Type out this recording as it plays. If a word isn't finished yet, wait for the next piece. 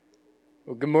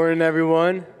Well, good morning,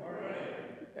 everyone.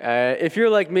 If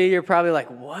you're like me, you're probably like,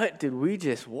 what did we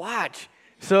just watch?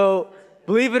 So,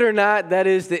 believe it or not, that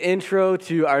is the intro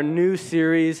to our new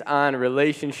series on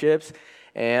relationships.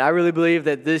 And I really believe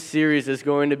that this series is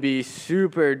going to be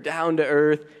super down to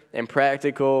earth and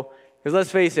practical. Because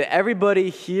let's face it,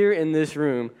 everybody here in this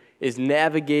room is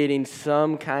navigating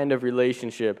some kind of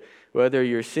relationship, whether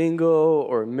you're single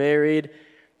or married.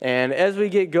 And as we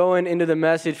get going into the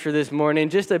message for this morning,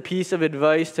 just a piece of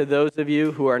advice to those of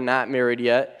you who are not married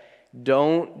yet: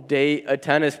 don't date a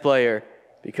tennis player,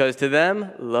 because to them,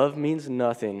 love means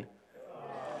nothing.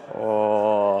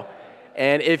 Oh.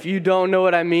 And if you don't know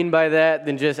what I mean by that,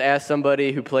 then just ask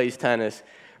somebody who plays tennis.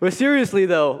 But seriously,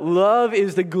 though, love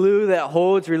is the glue that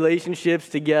holds relationships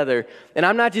together. And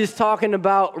I'm not just talking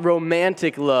about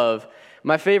romantic love.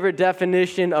 My favorite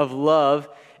definition of love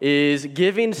is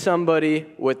giving somebody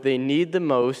what they need the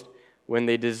most when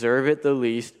they deserve it the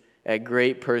least at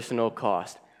great personal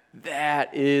cost.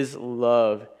 That is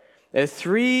love. The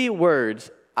three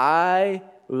words, I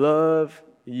love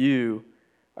you,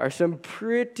 are some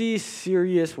pretty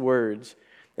serious words.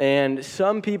 And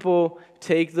some people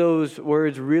take those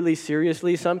words really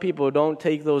seriously. Some people don't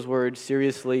take those words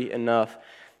seriously enough.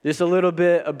 Just a little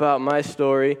bit about my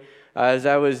story. As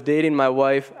I was dating my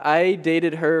wife, I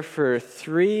dated her for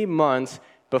 3 months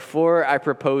before I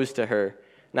proposed to her.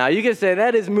 Now, you can say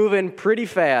that is moving pretty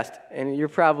fast, and you're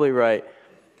probably right.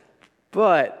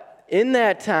 But in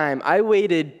that time, I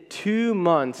waited 2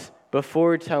 months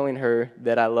before telling her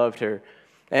that I loved her.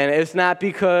 And it's not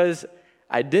because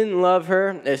I didn't love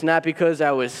her. It's not because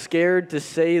I was scared to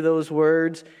say those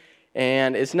words.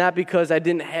 And it's not because I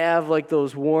didn't have like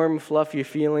those warm, fluffy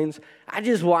feelings. I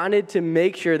just wanted to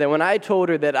make sure that when I told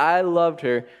her that I loved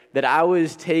her, that I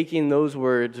was taking those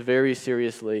words very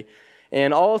seriously.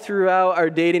 And all throughout our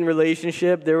dating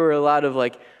relationship, there were a lot of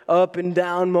like up and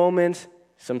down moments,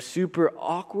 some super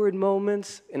awkward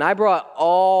moments. And I brought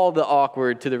all the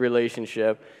awkward to the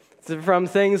relationship. From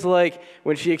things like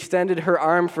when she extended her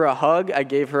arm for a hug, I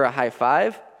gave her a high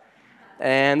five.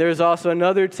 And there's also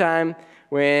another time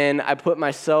when I put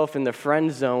myself in the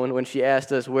friend zone when she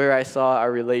asked us where I saw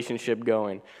our relationship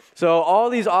going. So all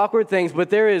these awkward things, but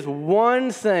there is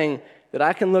one thing that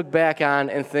I can look back on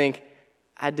and think,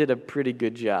 I did a pretty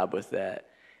good job with that.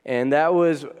 And that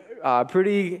was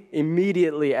pretty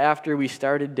immediately after we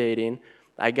started dating.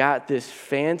 I got this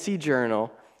fancy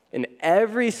journal, and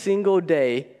every single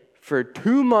day for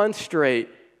 2 months straight,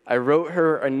 I wrote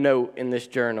her a note in this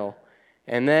journal.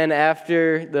 And then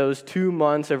after those 2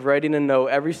 months of writing a note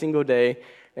every single day,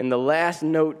 in the last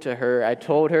note to her, I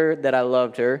told her that I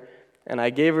loved her, and I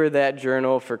gave her that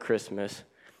journal for Christmas.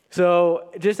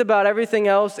 So just about everything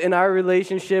else in our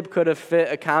relationship could have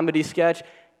fit a comedy sketch,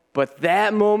 but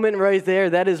that moment right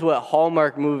there, that is what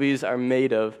Hallmark movies are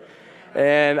made of.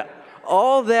 And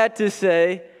all that to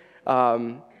say,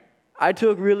 I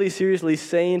took really seriously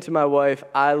saying to my wife,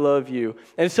 I love you.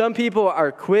 And some people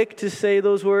are quick to say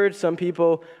those words. Some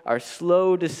people are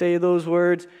slow to say those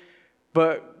words.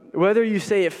 But whether you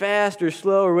say it fast or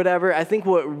slow or whatever, I think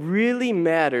what really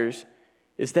matters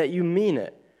is that you mean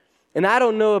it. And I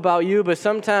don't know about you, but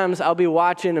sometimes I'll be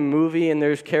watching a movie and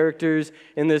there's characters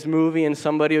in this movie and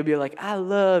somebody will be like, I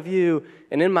love you.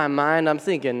 And in my mind, I'm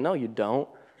thinking, no, you don't.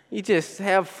 You just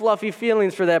have fluffy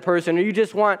feelings for that person, or you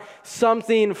just want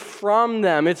something from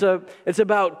them. It's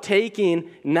about taking,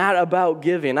 not about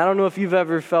giving. I don't know if you've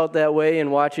ever felt that way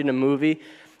in watching a movie,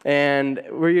 and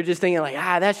where you're just thinking like,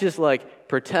 that's just like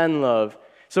pretend love.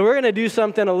 So we're going to do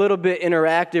something a little bit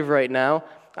interactive right now.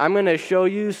 I'm going to show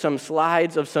you some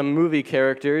slides of some movie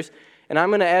characters, and I'm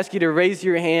going to ask you to raise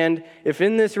your hand if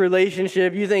in this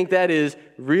relationship you think that is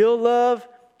real love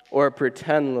or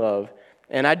pretend love.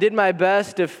 And I did my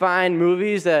best to find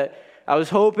movies that I was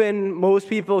hoping most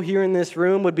people here in this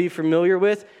room would be familiar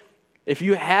with. If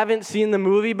you haven't seen the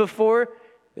movie before,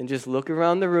 then just look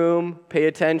around the room, pay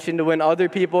attention to when other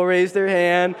people raise their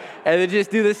hand, and then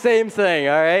just do the same thing,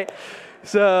 all right?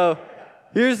 So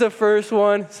here's the first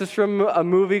one. This is from a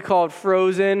movie called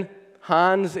Frozen,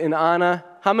 Hans and Anna.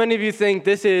 How many of you think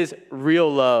this is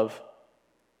real love?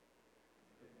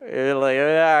 You're like, all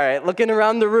right, looking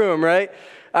around the room, right?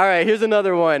 All right, here's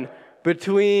another one. Fake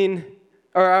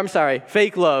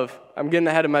love. I'm getting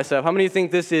ahead of myself. How many of you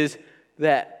think this is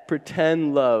that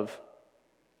pretend love?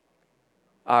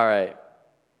 All right.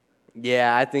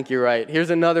 Yeah, I think you're right. Here's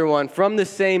another one from the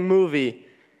same movie.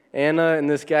 Anna and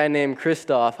this guy named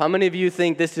Christoph. How many of you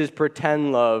think this is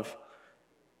pretend love?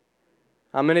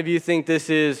 How many of you think this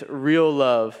is real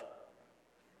love?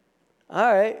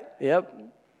 All right, yep.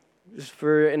 Just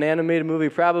for an animated movie,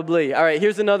 probably. All right,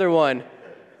 here's another one.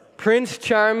 Prince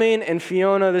Charming and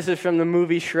Fiona, this is from the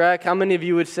movie Shrek. How many of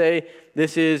you would say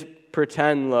this is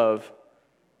pretend love?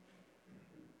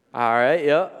 All right,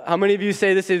 yep. How many of you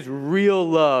say this is real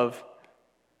love?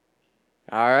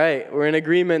 All right, we're in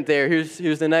agreement there. Here's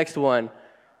the next one.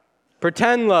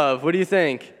 Pretend love, what do you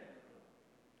think?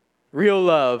 Real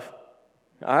love.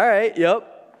 All right,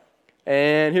 yep.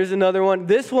 And here's another one.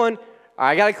 This one,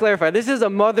 I got to clarify. This is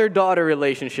a mother-daughter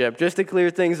relationship. Just to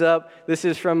clear things up, this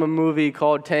is from a movie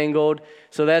called Tangled.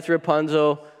 So that's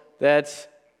Rapunzel. That's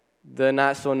the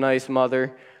not-so-nice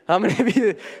mother. How many of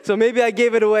you, so maybe I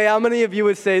gave it away. How many of you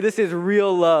would say this is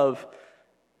real love?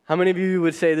 How many of you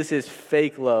would say this is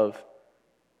fake love?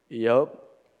 Yep.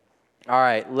 All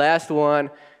right, last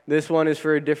one. This one is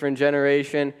for a different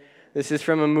generation. This is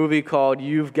from a movie called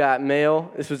You've Got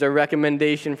Mail. This was a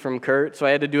recommendation from Kurt, so I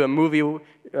had to do a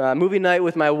movie night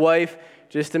with my wife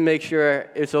just to make sure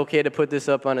it's okay to put this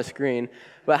up on a screen.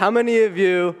 But how many of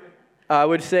you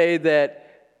would say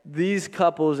that these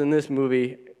couples in this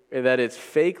movie, that it's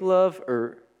fake love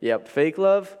or, fake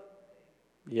love?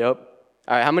 Yep.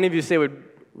 All right, how many of you say would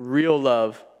real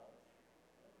love?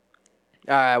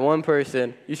 All right, one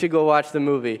person. You should go watch the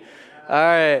movie. All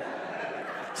right.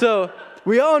 So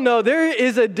we all know there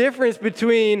is a difference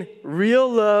between real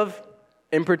love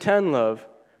and pretend love.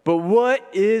 But what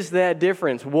is that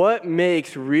difference? What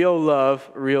makes real love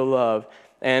real love?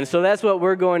 And so that's what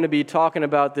we're going to be talking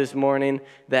about this morning,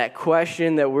 that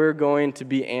question that we're going to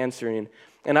be answering.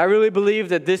 And I really believe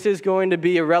that this is going to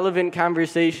be a relevant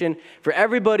conversation for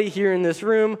everybody here in this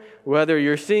room, whether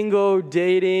you're single,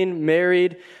 dating,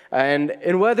 married,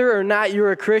 and whether or not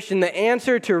you're a Christian. The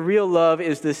answer to real love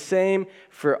is the same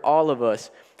for all of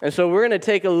us. And so we're going to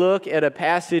take a look at a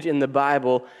passage in the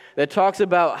Bible that talks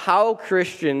about how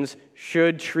Christians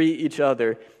should treat each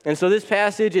other. And so this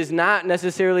passage is not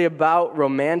necessarily about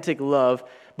romantic love,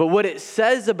 but what it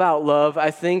says about love, I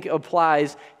think,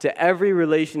 applies to every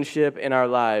relationship in our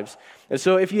lives. And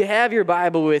so if you have your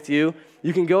Bible with you,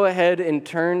 you can go ahead and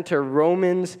turn to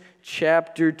Romans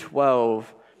chapter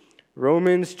 12.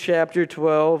 Romans chapter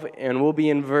 12, and we'll be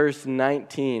in verse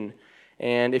 19.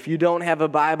 And if you don't have a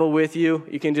Bible with you,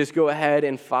 you can just go ahead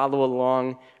and follow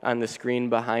along on the screen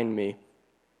behind me.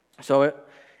 So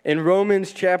in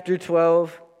Romans chapter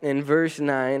 12, in verse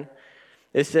 9,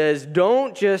 it says,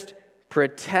 "Don't just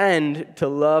pretend to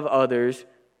love others,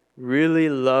 really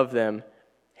love them.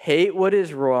 Hate what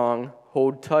is wrong,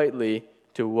 hold tightly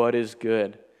to what is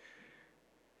good."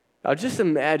 Now just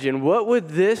imagine, what would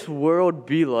this world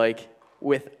be like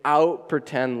without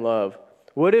pretend love?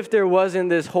 What if there wasn't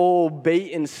this whole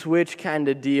bait and switch kind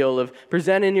of deal of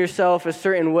presenting yourself a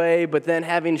certain way but then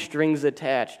having strings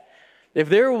attached? If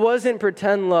there wasn't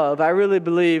pretend love, I really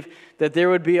believe that there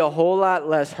would be a whole lot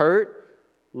less hurt,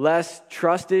 less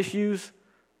trust issues,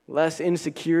 less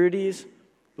insecurities,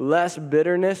 less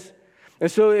bitterness. And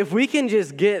so if we can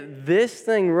just get this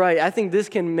thing right, I think this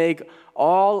can make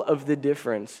all of the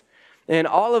difference. And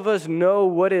all of us know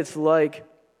what it's like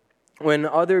when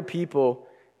other people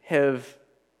have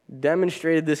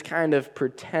demonstrated this kind of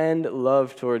pretend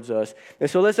love towards us. And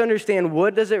so let's understand,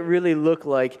 what does it really look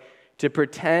like to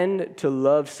pretend to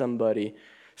love somebody?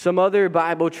 Some other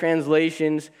Bible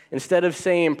translations, instead of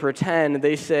saying pretend,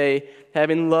 they say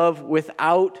having love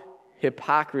without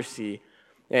hypocrisy.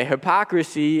 Now,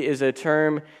 hypocrisy is a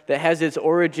term that has its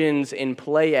origins in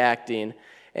play acting.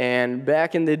 And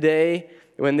back in the day,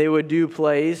 when they would do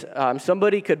plays,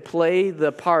 somebody could play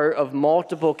the part of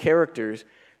multiple characters,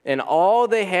 and all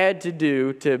they had to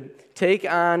do to take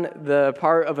on the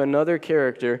part of another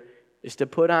character is to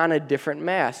put on a different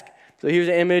mask. So here's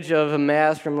an image of a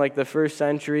mask from like the first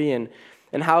century and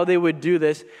how they would do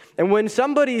this. And when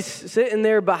somebody's sitting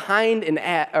there behind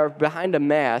a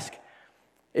mask,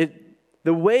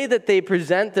 the way that they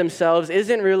present themselves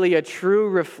isn't really a true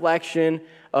reflection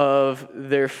of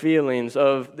their feelings,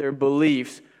 of their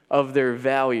beliefs, of their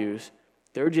values.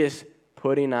 They're just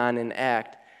putting on an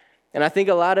act. And I think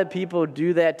a lot of people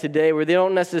do that today, where they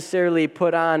don't necessarily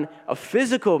put on a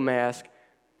physical mask,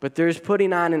 but there's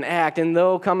putting on an act, and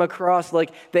they'll come across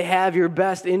like they have your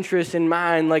best interests in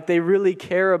mind, like they really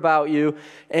care about you,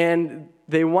 and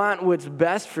they want what's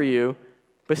best for you.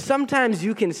 But sometimes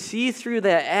you can see through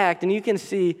that act, and you can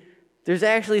see there's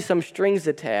actually some strings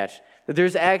attached, that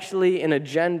there's actually an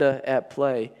agenda at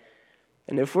play.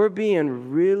 And if we're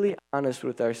being really honest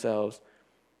with ourselves,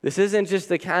 this isn't just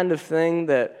the kind of thing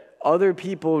that other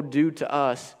people do to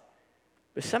us,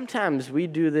 but sometimes we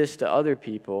do this to other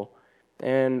people.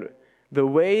 And the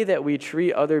way that we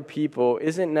treat other people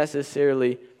isn't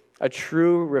necessarily a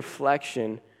true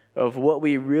reflection of what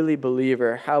we really believe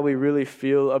or how we really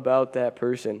feel about that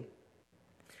person.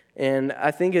 And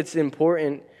I think it's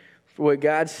important for what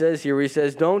God says here, where he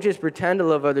says, don't just pretend to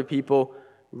love other people,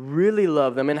 really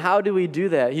love them. And how do we do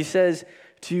that? He says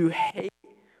to hate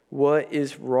what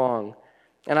is wrong.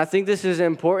 And I think this is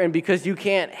important because you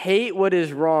can't hate what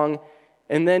is wrong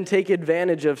and then take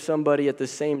advantage of somebody at the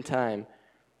same time.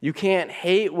 You can't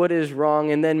hate what is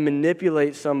wrong and then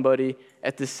manipulate somebody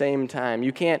at the same time.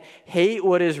 You can't hate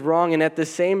what is wrong and at the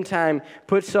same time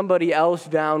put somebody else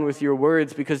down with your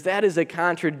words, because that is a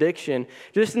contradiction.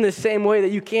 Just in the same way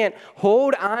that you can't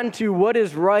hold on to what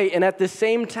is right and at the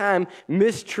same time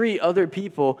mistreat other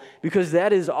people, because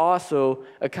that is also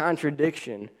a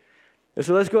contradiction. And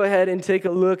so let's go ahead and take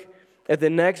a look at the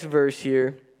next verse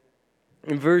here.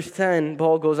 In verse 10,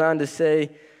 Paul goes on to say,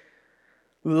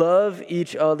 love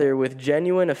each other with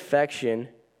genuine affection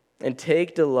and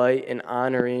take delight in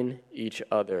honoring each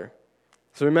other.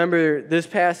 So remember, this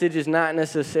passage is not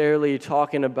necessarily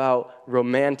talking about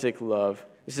romantic love.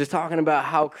 This is talking about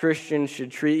how Christians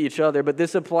should treat each other, but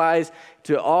this applies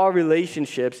to all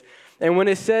relationships. And when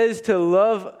it says to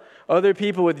love other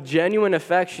people with genuine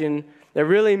affection, that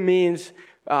really means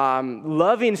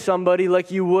loving somebody like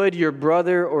you would your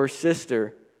brother or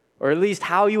sister, or at least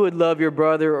how you would love your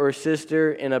brother or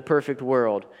sister in a perfect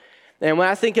world. And when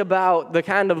I think about the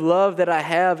kind of love that I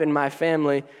have in my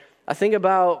family, I think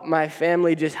about my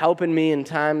family just helping me in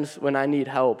times when I need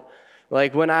help.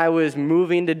 Like when I was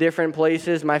moving to different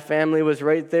places, my family was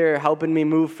right there helping me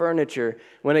move furniture.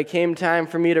 When it came time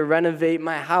for me to renovate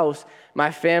my house,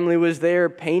 my family was there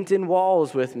painting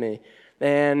walls with me.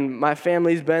 And my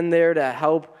family's been there to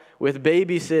help with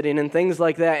babysitting and things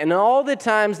like that. And all the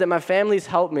times that my family's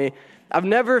helped me, I've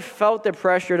never felt the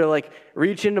pressure to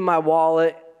reach into my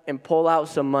wallet and pull out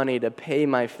some money to pay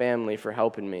my family for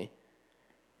helping me.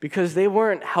 Because they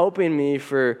weren't helping me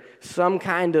for some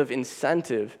kind of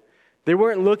incentive. They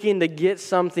weren't looking to get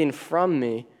something from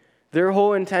me. Their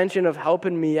whole intention of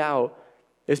helping me out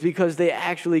is because they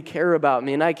actually care about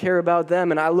me, and I care about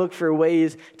them, and I look for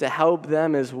ways to help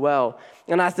them as well.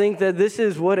 And I think that this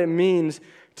is what it means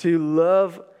to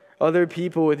love other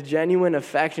people with genuine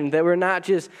affection, that we're not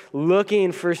just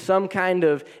looking for some kind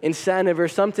of incentive or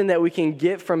something that we can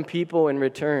get from people in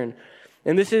return.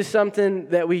 And this is something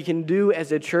that we can do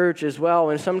as a church as well.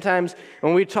 And sometimes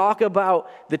when we talk about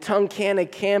the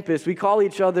Tunkhannock campus, we call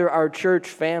each other our church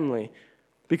family,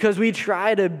 because we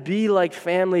try to be like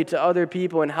family to other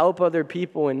people and help other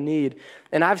people in need.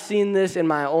 And I've seen this in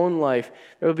my own life.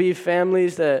 There will be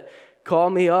families that call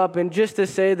me up and just to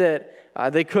say that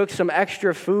they cook some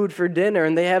extra food for dinner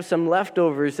and they have some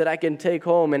leftovers that I can take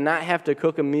home and not have to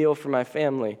cook a meal for my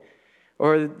family.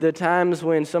 Or the times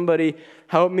when somebody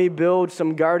helped me build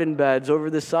some garden beds over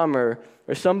the summer,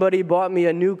 or somebody bought me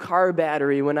a new car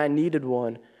battery when I needed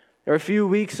one. Or a few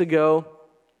weeks ago,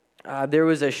 there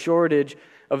was a shortage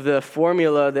of the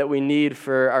formula that we need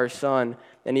for our son.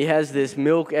 And he has this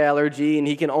milk allergy, and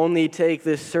he can only take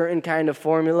this certain kind of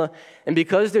formula. And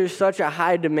because there's such a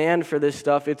high demand for this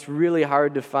stuff, it's really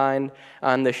hard to find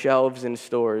on the shelves in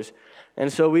stores.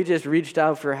 And so we just reached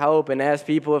out for help and asked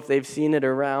people if they've seen it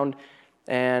around.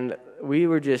 And we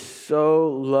were just so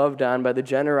loved on by the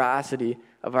generosity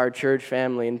of our church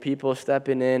family and people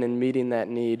stepping in and meeting that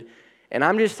need. And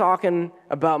I'm just talking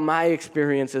about my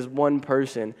experience as one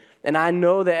person. And I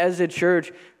know that as a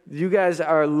church, you guys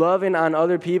are loving on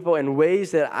other people in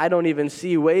ways that I don't even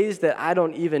see, ways that I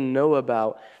don't even know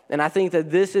about. And I think that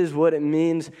this is what it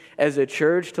means as a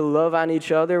church to love on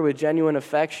each other with genuine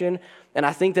affection. And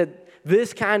I think that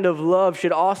this kind of love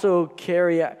should also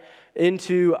carry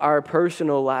into our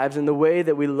personal lives in the way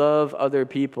that we love other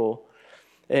people.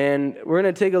 And we're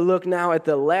going to take a look now at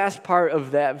the last part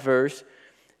of that verse.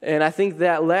 And I think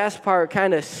that last part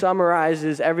kind of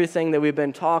summarizes everything that we've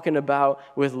been talking about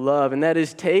with love, and that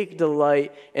is take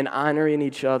delight in honoring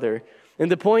each other. And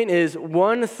the point is,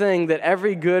 one thing that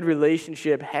every good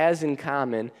relationship has in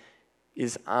common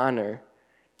is honor.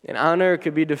 And honor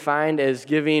could be defined as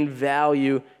giving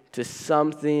value to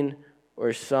something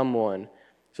or someone.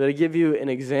 So to give you an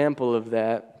example of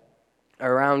that,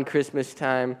 around Christmas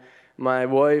time, my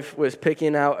wife was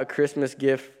picking out a Christmas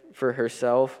gift for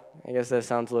herself. I guess that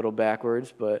sounds a little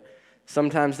backwards, but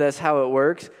sometimes that's how it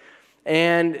works.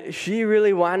 And she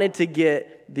really wanted to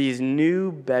get these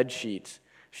new bed sheets.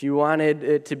 She wanted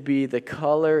it to be the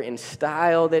color and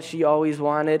style that she always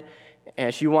wanted.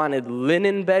 And she wanted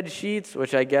linen bed sheets,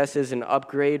 which I guess is an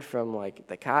upgrade from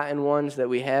the cotton ones that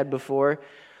we had before.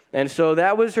 And so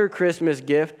that was her Christmas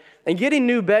gift. And getting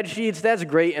new bed sheets, that's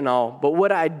great and all. But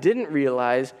what I didn't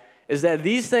realize is that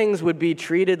these things would be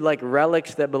treated like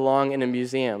relics that belong in a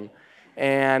museum.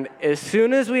 And as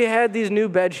soon as we had these new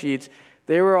bed sheets,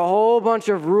 there were a whole bunch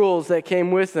of rules that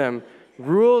came with them.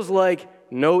 Rules like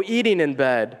no eating in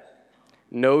bed,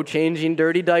 no changing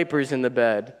dirty diapers in the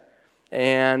bed,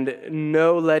 and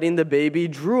no letting the baby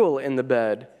drool in the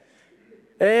bed,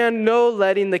 and no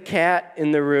letting the cat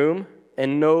in the room,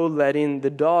 and no letting the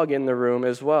dog in the room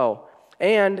as well.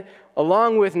 And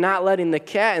along with not letting the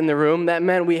cat in the room, that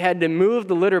meant we had to move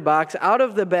the litter box out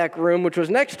of the back room, which was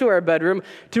next to our bedroom,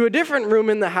 to a different room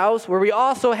in the house where we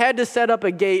also had to set up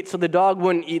a gate so the dog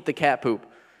wouldn't eat the cat poop.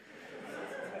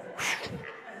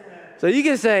 So you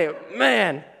can say,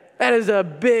 man, that is a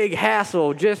big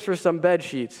hassle just for some bed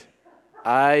sheets.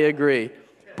 I agree.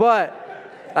 But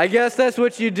I guess that's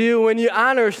what you do when you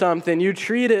honor something. You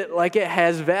treat it like it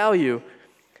has value.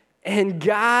 And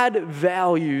God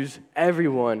values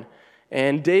everyone.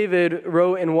 And David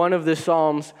wrote in one of the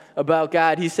Psalms about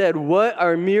God, he said, "What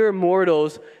are mere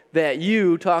mortals that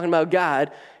you," talking about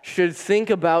God, "should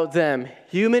think about them,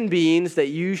 human beings that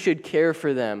you should care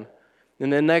for them."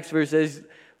 And the next verse says,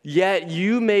 "Yet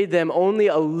you made them only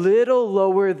a little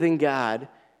lower than God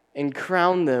and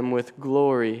crowned them with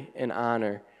glory and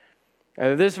honor."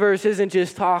 This verse isn't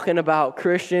just talking about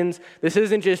Christians. This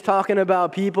isn't just talking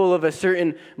about people of a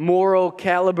certain moral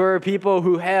caliber, people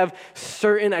who have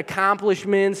certain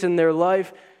accomplishments in their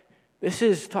life. This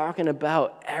is talking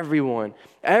about everyone.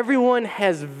 Everyone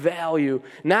has value,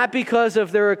 not because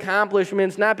of their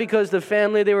accomplishments, not because the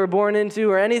family they were born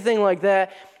into or anything like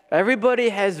that. Everybody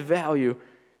has value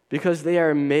because they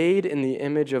are made in the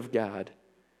image of God.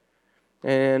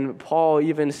 And Paul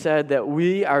even said that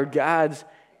we are God's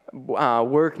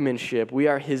workmanship. We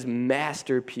are his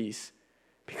masterpiece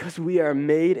because we are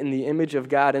made in the image of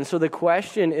God. And so the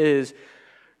question is,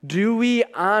 do we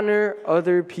honor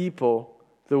other people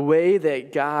the way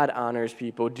that God honors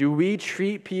people? Do we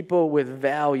treat people with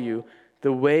value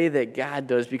the way that God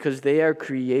does because they are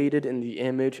created in the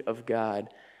image of God?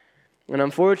 And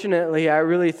unfortunately, I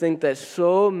really think that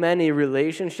so many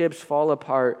relationships fall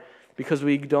apart because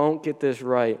we don't get this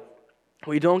right.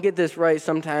 We don't get this right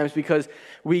sometimes because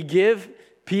we give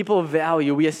people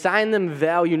value. We assign them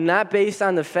value not based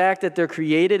on the fact that they're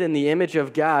created in the image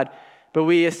of God, but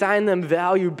we assign them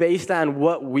value based on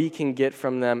what we can get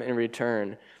from them in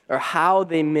return or how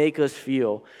they make us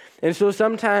feel. And so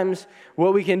sometimes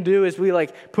what we can do is we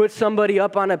put somebody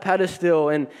up on a pedestal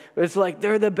and it's like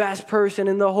they're the best person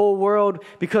in the whole world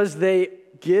because they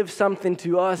give something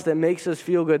to us that makes us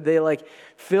feel good. They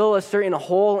fill a certain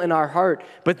hole in our heart.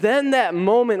 But then that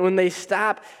moment when they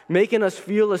stop making us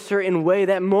feel a certain way,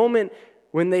 that moment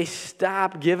when they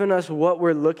stop giving us what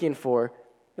we're looking for,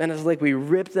 then it's like we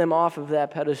rip them off of that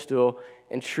pedestal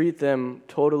and treat them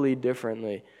totally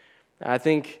differently. I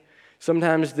think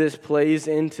sometimes this plays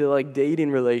into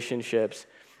dating relationships,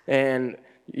 and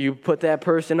you put that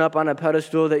person up on a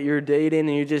pedestal that you're dating,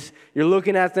 and you're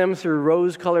looking at them through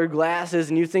rose-colored glasses,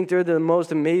 and you think they're the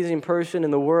most amazing person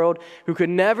in the world who could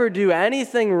never do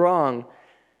anything wrong.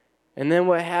 And then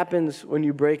what happens when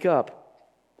you break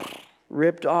up?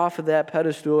 Ripped off of that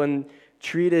pedestal and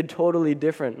treated totally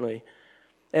differently.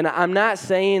 And I'm not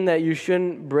saying that you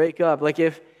shouldn't break up.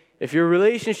 If your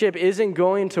relationship isn't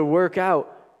going to work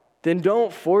out, then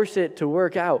don't force it to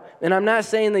work out. And I'm not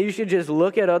saying that you should just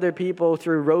look at other people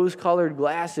through rose-colored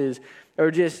glasses or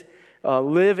just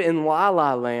live in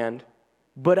la-la land.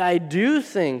 But I do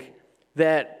think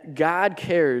that God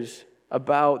cares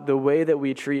about the way that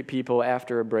we treat people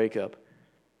after a breakup.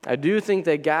 I do think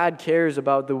that God cares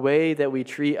about the way that we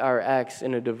treat our ex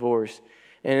in a divorce.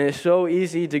 And it's so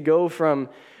easy to go from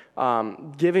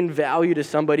giving value to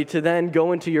somebody to then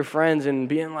going to your friends and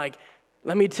being like,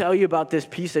 let me tell you about this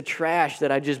piece of trash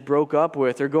that I just broke up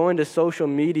with, or going to social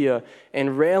media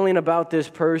and railing about this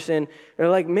person.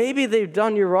 Or maybe they've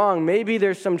done you wrong. Maybe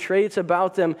there's some traits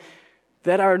about them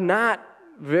that are not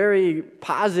very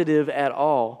positive at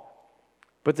all.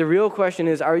 But the real question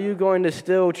is, are you going to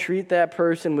still treat that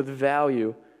person with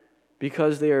value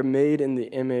because they are made in the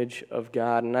image of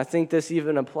God? And I think this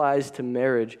even applies to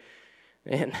marriage.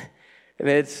 And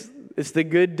it's the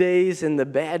good days and the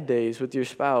bad days with your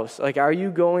spouse. Are you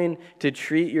going to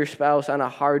treat your spouse on a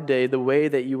hard day the way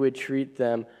that you would treat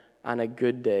them on a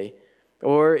good day?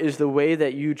 Or is the way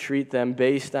that you treat them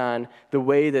based on the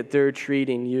way that they're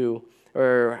treating you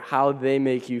or how they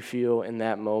make you feel in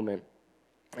that moment?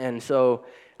 And so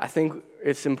I think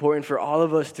it's important for all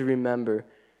of us to remember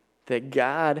that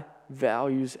God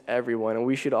values everyone, and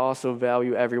we should also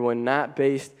value everyone, not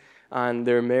based on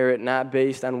their merit, not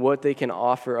based on what they can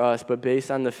offer us, but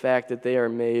based on the fact that they are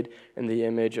made in the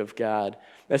image of God.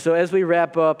 And so as we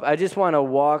wrap up, I just want to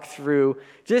walk through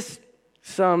just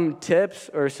some tips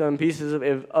or some pieces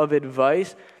of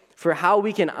advice for how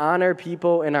we can honor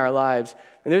people in our lives.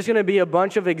 And there's going to be a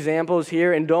bunch of examples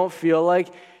here, and don't feel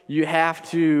like you have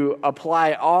to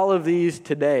apply all of these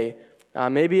today.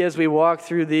 Maybe as we walk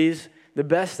through these, the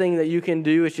best thing that you can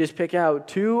do is just pick out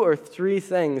 2 or 3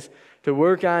 things to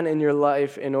work on in your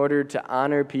life in order to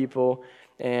honor people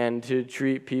and to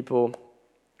treat people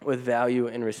with value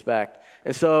and respect.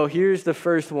 And so here's the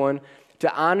first one: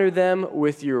 to honor them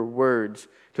with your words,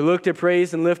 to look to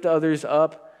praise and lift others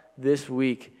up this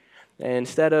week. And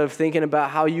instead of thinking about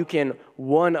how you can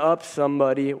one-up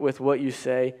somebody with what you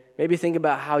say, maybe think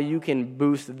about how you can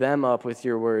boost them up with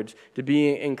your words, to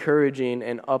be encouraging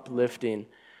and uplifting.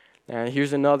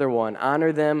 Here's another one: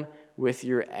 honor them with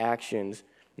your actions.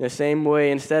 In the same way,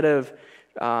 instead of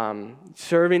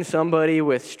serving somebody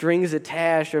with strings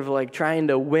attached, of like trying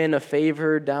to win a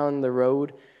favor down the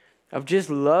road, of just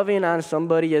loving on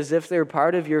somebody as if they're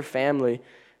part of your family,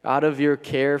 out of your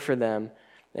care for them.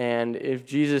 And if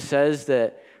Jesus says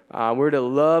that we're to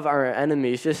love our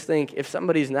enemies, just think, if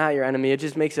somebody's not your enemy, it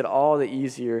just makes it all the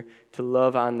easier to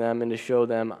love on them and to show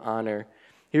them honor.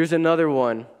 Here's another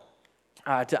one: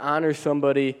 to honor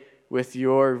somebody with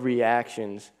your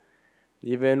reactions.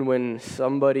 Even when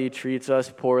somebody treats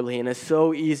us poorly, and it's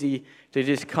so easy to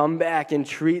just come back and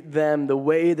treat them the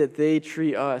way that they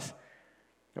treat us.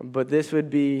 But this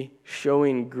would be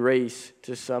showing grace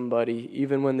to somebody,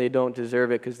 even when they don't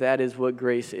deserve it, because that is what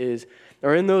grace is.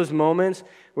 Or in those moments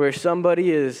where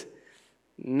somebody is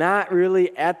not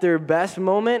really at their best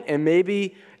moment, and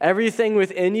maybe everything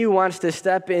within you wants to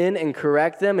step in and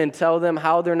correct them and tell them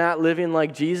how they're not living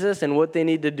like Jesus and what they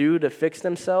need to do to fix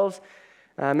themselves.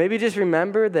 Maybe just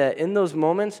remember that in those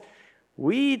moments,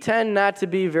 we tend not to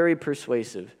be very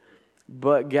persuasive,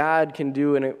 but God can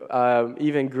do an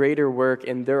even greater work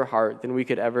in their heart than we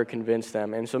could ever convince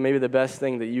them. And so maybe the best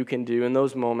thing that you can do in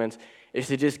those moments is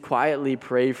to just quietly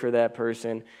pray for that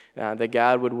person, that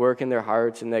God would work in their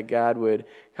hearts and that God would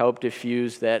help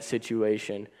diffuse that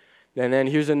situation. And then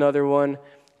here's another one: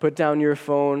 put down your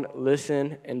phone,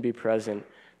 listen, and be present.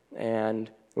 And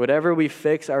whatever we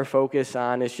fix our focus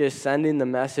on is just sending the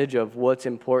message of what's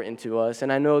important to us.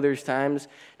 And I know there's times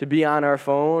to be on our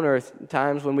phone or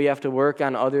times when we have to work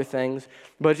on other things,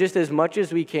 but just as much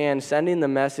as we can, sending the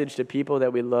message to people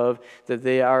that we love that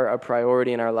they are a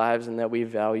priority in our lives and that we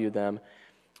value them.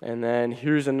 And then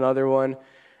here's another one,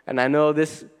 and I know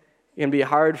this can be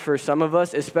hard for some of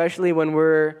us, especially when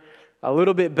we're a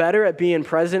little bit better at being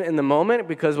present in the moment,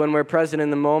 because when we're present in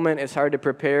the moment, it's hard to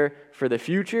prepare for the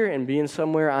future and being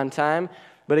somewhere on time.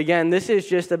 But again, this is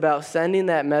just about sending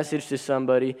that message to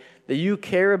somebody that you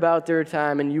care about their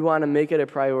time and you want to make it a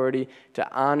priority to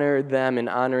honor them and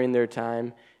honoring their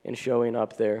time and showing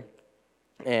up there.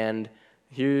 And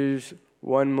here's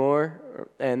one more,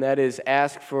 and that is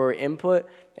ask for input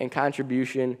and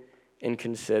contribution and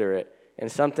consider it.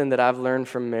 And something that I've learned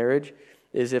from marriage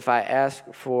is if I ask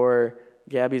for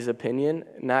Gabby's opinion,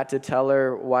 not to tell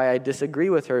her why I disagree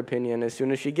with her opinion as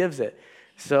soon as she gives it.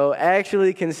 So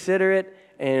actually consider it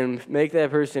and make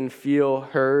that person feel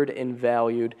heard and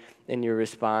valued in your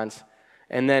response.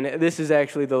 And then this is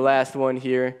actually the last one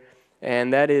here,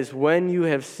 and that is when you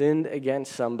have sinned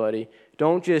against somebody,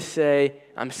 don't just say,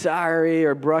 "I'm sorry,"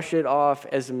 or brush it off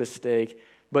as a mistake,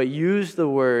 but use the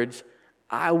words,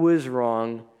 "I was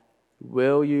wrong.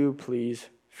 Will you please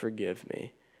forgive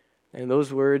me?" And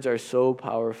those words are so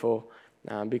powerful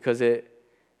because it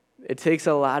takes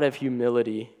a lot of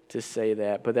humility to say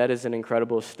that, but that is an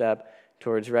incredible step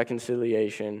towards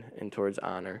reconciliation and towards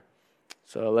honor.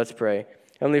 So let's pray.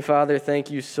 Heavenly Father,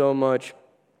 thank you so much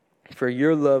for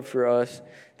your love for us,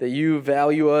 that you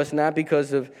value us not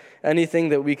because of anything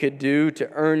that we could do to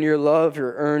earn your love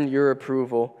or earn your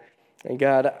approval. And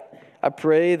God, I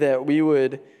pray that we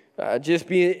would just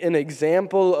be an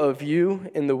example of you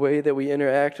in the way that we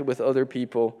interact with other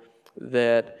people,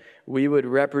 that we would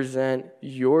represent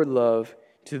your love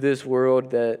to this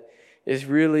world that is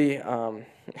really,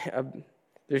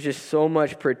 there's just so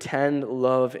much pretend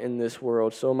love in this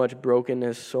world, so much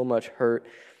brokenness, so much hurt.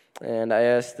 And I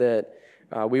ask that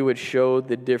we would show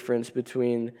the difference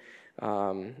between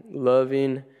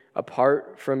loving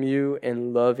apart from you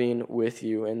and loving with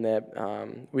you, and that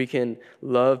we can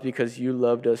love because you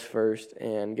loved us first.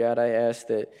 And God, I ask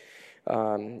that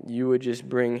you would just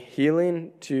bring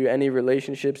healing to any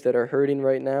relationships that are hurting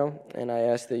right now, and I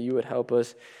ask that you would help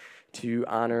us to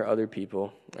honor other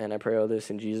people. And I pray all this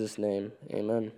in Jesus' name. Amen.